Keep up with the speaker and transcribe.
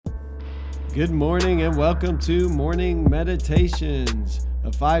Good morning and welcome to Morning Meditations,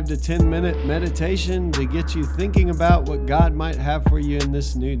 a 5 to 10 minute meditation to get you thinking about what God might have for you in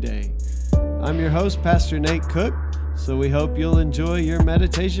this new day. I'm your host, Pastor Nate Cook, so we hope you'll enjoy your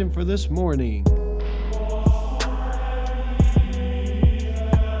meditation for this morning.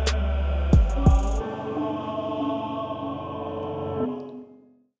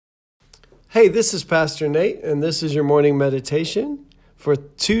 Hey, this is Pastor Nate, and this is your morning meditation for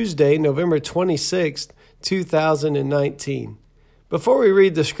Tuesday, November 26th, 2019. Before we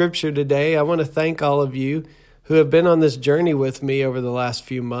read the scripture today, I want to thank all of you who have been on this journey with me over the last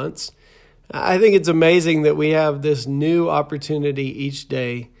few months. I think it's amazing that we have this new opportunity each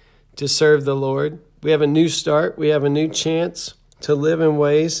day to serve the Lord. We have a new start. We have a new chance to live in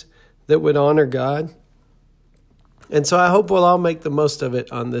ways that would honor God. And so I hope we'll all make the most of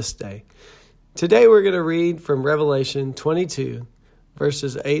it on this day. Today we're going to read from Revelation 22,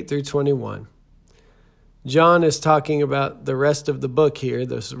 verses 8 through 21. John is talking about the rest of the book here,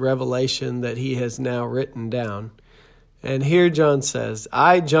 this revelation that he has now written down. And here John says,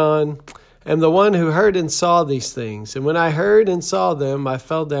 I, John, am the one who heard and saw these things. And when I heard and saw them, I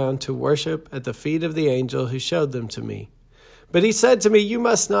fell down to worship at the feet of the angel who showed them to me. But he said to me, you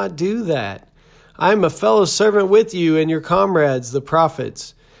must not do that. I am a fellow servant with you and your comrades, the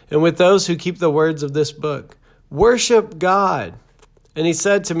prophets, and with those who keep the words of this book. Worship God. And he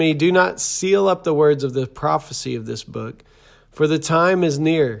said to me, do not seal up the words of the prophecy of this book, for the time is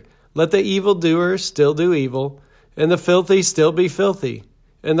near. Let the evildoer still do evil, and the filthy still be filthy,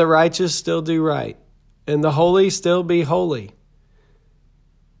 and the righteous still do right, and the holy still be holy.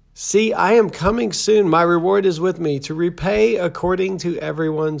 See, I am coming soon. My reward is with me to repay according to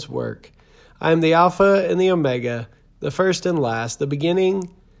everyone's work. I am the Alpha and the Omega, the first and last, the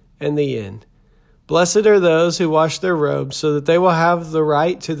beginning and the end. Blessed are those who wash their robes, so that they will have the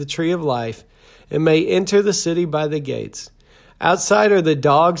right to the tree of life and may enter the city by the gates. Outside are the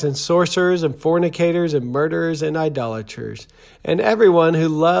dogs and sorcerers and fornicators and murderers and idolaters, and everyone who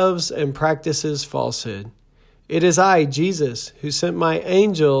loves and practices falsehood. It is I, Jesus, who sent my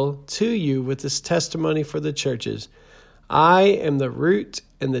angel to you with this testimony for the churches. I am the root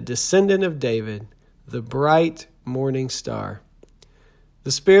and the descendant of David, the bright morning star.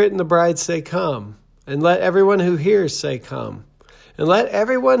 The Spirit and the bride say, come. And let everyone who hears say, come. And let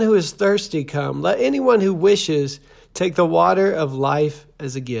everyone who is thirsty come. Let anyone who wishes take the water of life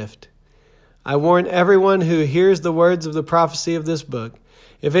as a gift. I warn everyone who hears the words of the prophecy of this book.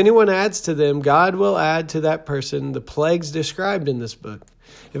 If anyone adds to them, God will add to that person the plagues described in this book.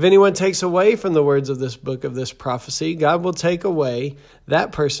 If anyone takes away from the words of this book of this prophecy, God will take away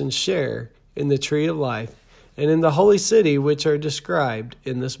that person's share in the tree of life and in the holy city which are described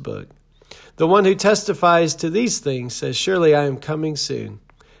in this book. The one who testifies to these things says, surely I am coming soon.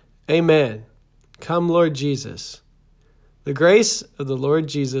 Amen. Come, Lord Jesus. The grace of the Lord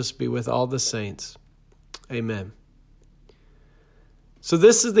Jesus be with all the saints. Amen. So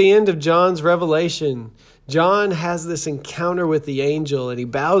this is the end of John's revelation. John has this encounter with the angel and he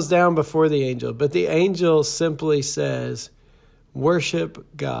bows down before the angel. But the angel simply says,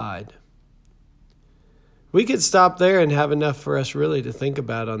 worship God. We could stop there and have enough for us really to think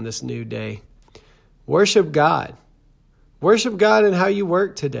about on this new day. Worship God. Worship God in how you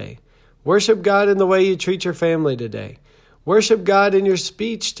work today. Worship God in the way you treat your family today. Worship God in your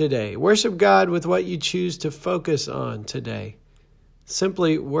speech today. Worship God with what you choose to focus on today.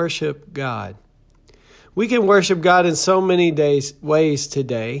 Simply worship God. We can worship God in so many ways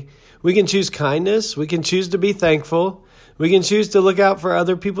today. We can choose kindness. We can choose to be thankful. We can choose to look out for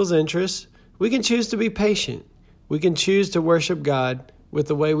other people's interests. We can choose to be patient. We can choose to worship God with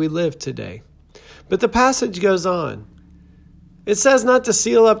the way we live today. But the passage goes on. It says not to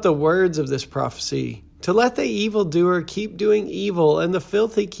seal up the words of this prophecy, to let the evildoer keep doing evil, and the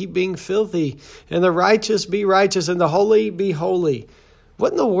filthy keep being filthy, and the righteous be righteous, and the holy be holy.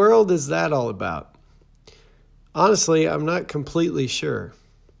 What in the world is that all about? Honestly, I'm not completely sure.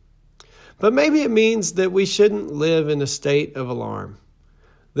 But maybe it means that we shouldn't live in a state of alarm.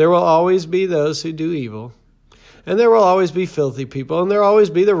 There will always be those who do evil, and there will always be filthy people, and there will always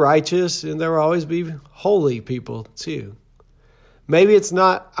be the righteous, and there will always be holy people too. Maybe it's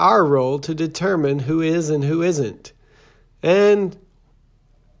not our role to determine who is and who isn't, and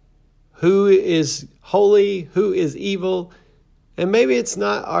who is holy, who is evil, and maybe it's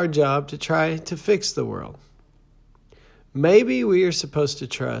not our job to try to fix the world. Maybe we are supposed to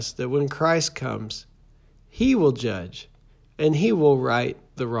trust that when Christ comes, he will judge, and he will right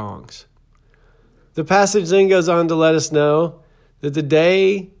the wrongs. The passage then goes on to let us know that the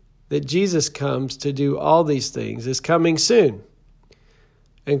day that Jesus comes to do all these things is coming soon.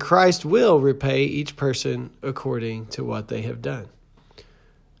 and Christ will repay each person according to what they have done.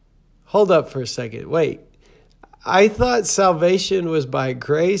 Hold up for a second. Wait. I thought salvation was by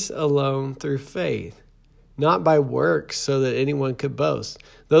grace alone through faith, not by works so that anyone could boast.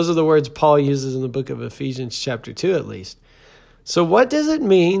 Those are the words Paul uses in the book of Ephesians chapter 2 at least. So what does it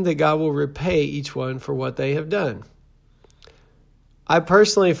mean that God will repay each one for what they have done? I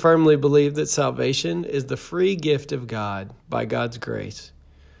personally firmly believe that salvation is the free gift of God by God's grace.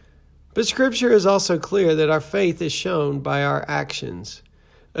 But Scripture is also clear that our faith is shown by our actions.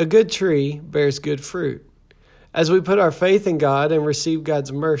 A good tree bears good fruit. As we put our faith in God and receive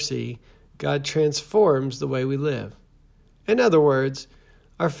God's mercy, God transforms the way we live. In other words,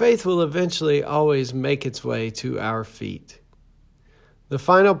 our faith will eventually always make its way to our feet. The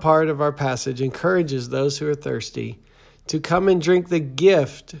final part of our passage encourages those who are thirsty to come and drink the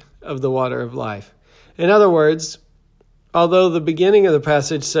gift of the water of life. In other words, although the beginning of the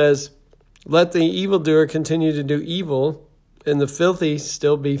passage says, "Let the evildoer continue to do evil, and the filthy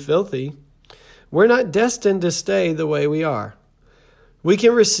still be filthy," we're not destined to stay the way we are. We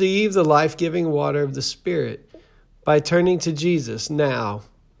can receive the life-giving water of the Spirit by turning to Jesus now,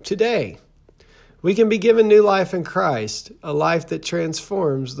 today. We can be given new life in Christ, a life that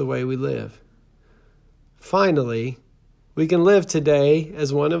transforms the way we live. Finally, we can live today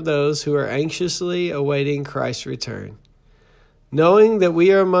as one of those who are anxiously awaiting Christ's return, knowing that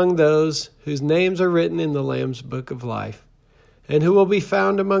we are among those whose names are written in the Lamb's book of life, and who will be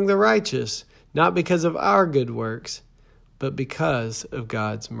found among the righteous, not because of our good works, but because of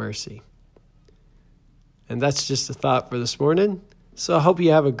God's mercy. And that's just a thought for this morning, so I hope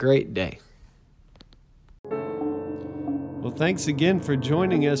you have a great day. Well, thanks again for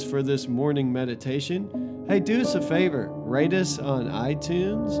joining us for this morning meditation. Hey, do us a favor, rate us on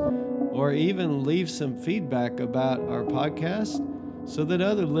iTunes, or even leave some feedback about our podcast so that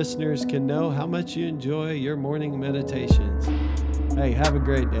other listeners can know how much you enjoy your morning meditations. Hey, have a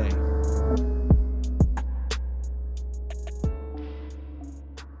great day.